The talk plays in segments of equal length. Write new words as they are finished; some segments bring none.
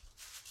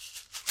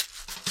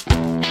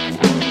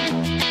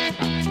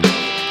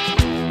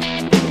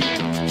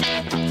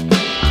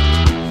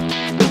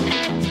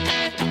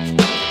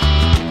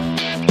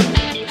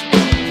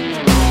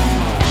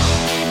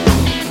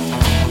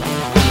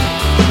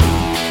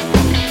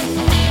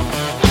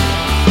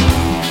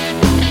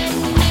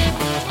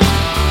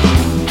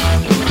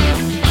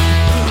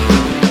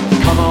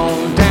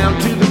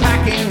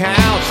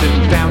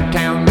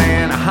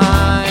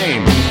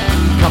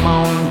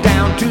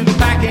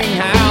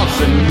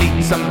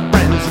meet some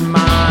friends of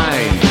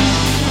mine.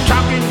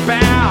 Talking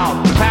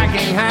about the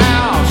packing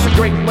house, a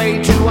great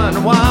way to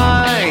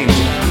unwind.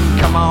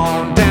 Come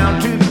on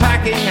down to the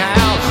packing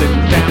house in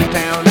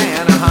downtown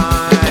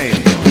Anaheim.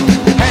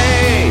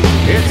 Hey,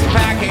 it's the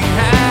packing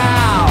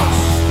house.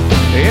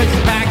 It's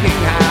the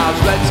packing house.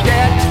 Let's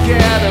get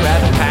together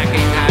at the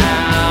packing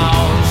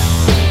house.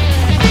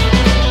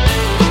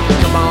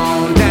 Come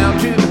on down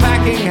to the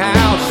packing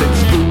house.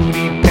 It's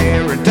foodie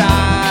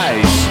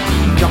paradise.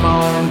 Come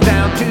on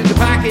down to the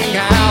packing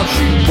house.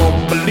 You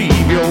won't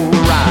believe your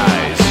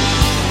eyes.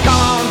 Come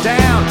on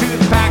down to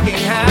the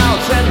packing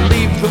house and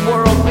leave the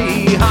world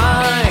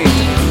behind.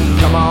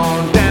 Come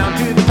on down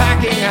to the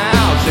packing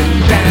house in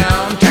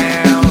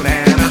downtown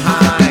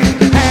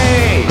Anaheim.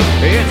 Hey,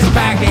 it's the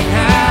packing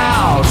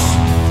house.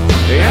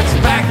 It's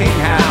the packing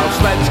house.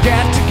 Let's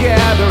get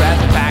together at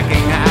the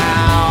packing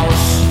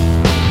house.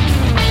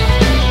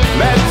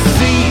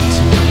 Let's eat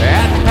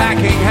at the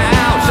packing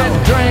house and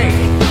drink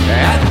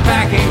at the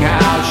packing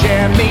house.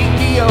 Yeah, meet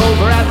me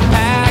over at the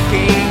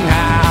packing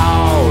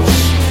house.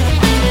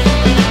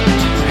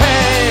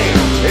 Hey,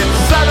 it's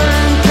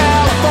Southern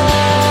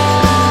California.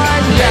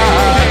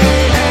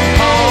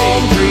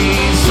 Palm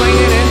trees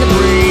swinging in the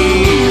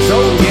breeze.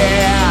 Oh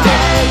yeah.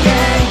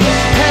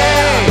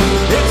 Hey,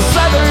 it's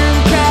Southern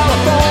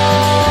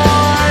California.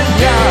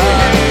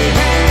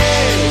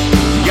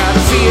 You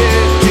gotta see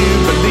it to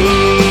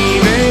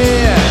believe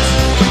it.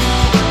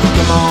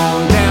 Come on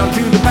down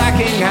to the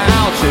packing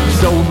house.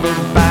 It's over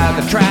by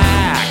the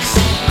tracks.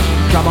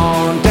 Come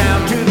on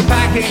down to the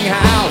packing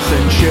house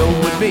and chill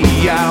with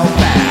me out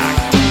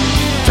back.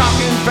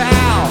 Talking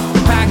about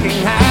the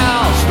packing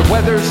house, the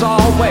weather's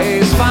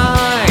always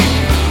fine.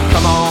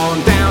 Come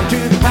on down to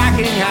the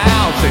packing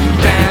house in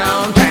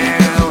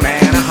downtown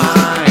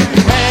Anaheim.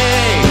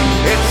 Hey,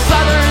 it's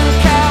Southern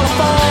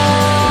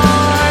California.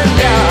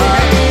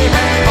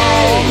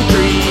 Palm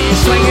trees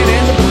swinging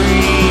in the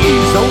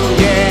breeze. Oh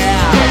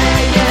yeah.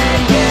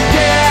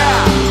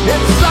 Yeah,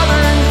 it's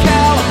Southern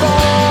California.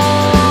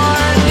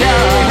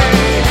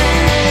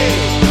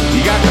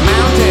 You got the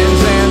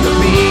mountains and the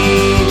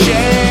beach,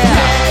 yeah.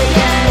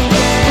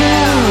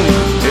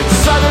 It's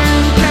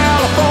Southern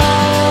California.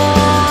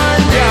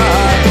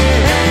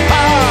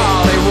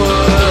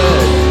 Hollywood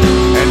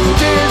and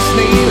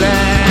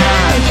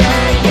Disneyland.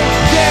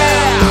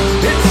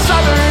 Yeah, it's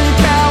Southern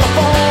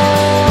California.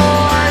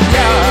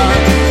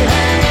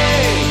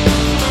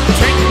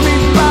 Take me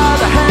by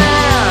the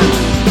hand.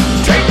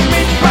 Take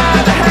me by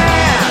the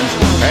hand.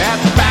 At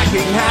the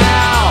packing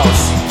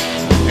house.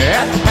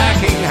 At the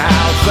packing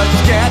house. Let's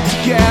get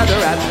together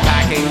at the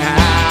packing house.